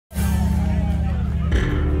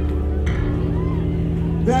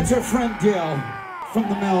That's our friend Dale from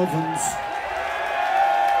the Melvins.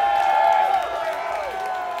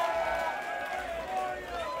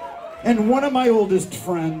 And one of my oldest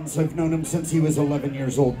friends, I've known him since he was 11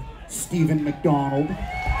 years old, Stephen McDonald.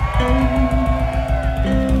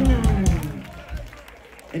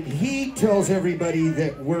 And he tells everybody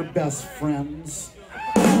that we're best friends,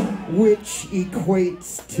 which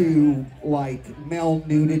equates to like male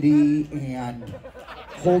nudity and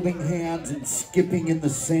holding hands and skipping in the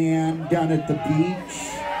sand down at the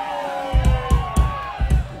beach.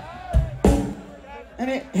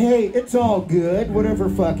 And hey, it's all good, whatever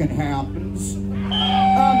fucking happens.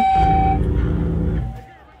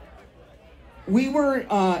 We were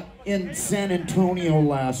in San Antonio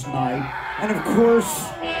last night, and of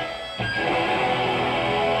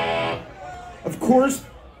course,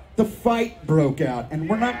 the fight broke out, and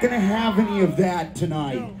we're not gonna have any of that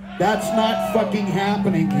tonight. That's not fucking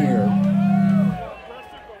happening here.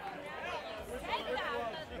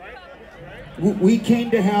 We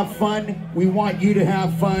came to have fun. We want you to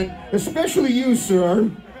have fun, especially you,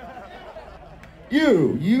 sir.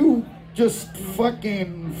 You just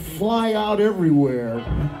fucking fly out everywhere.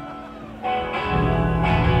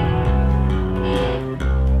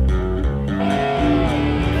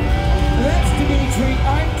 That's Dimitri.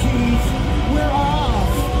 I'm Keith. We're off.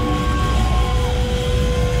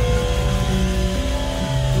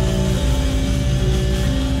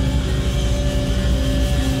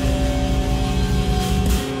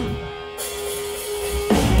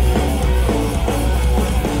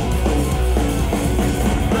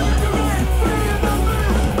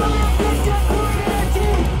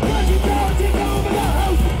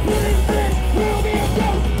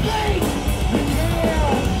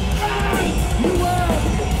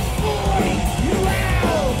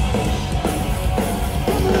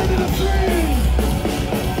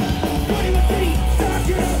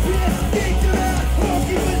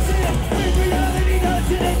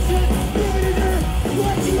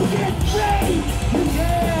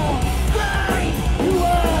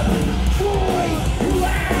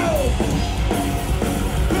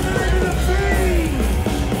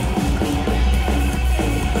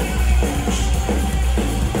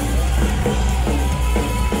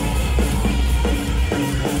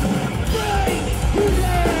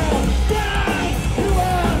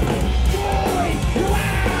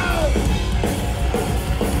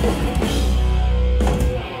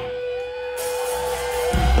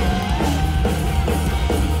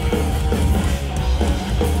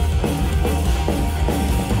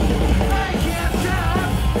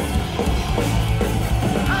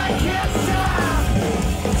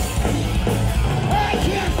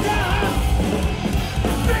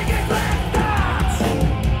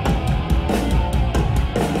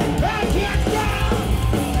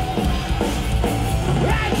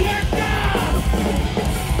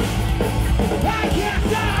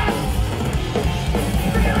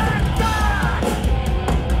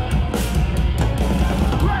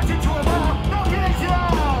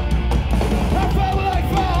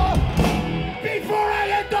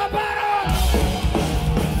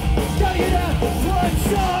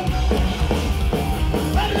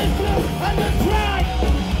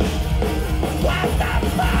 What the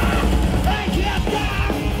fuck?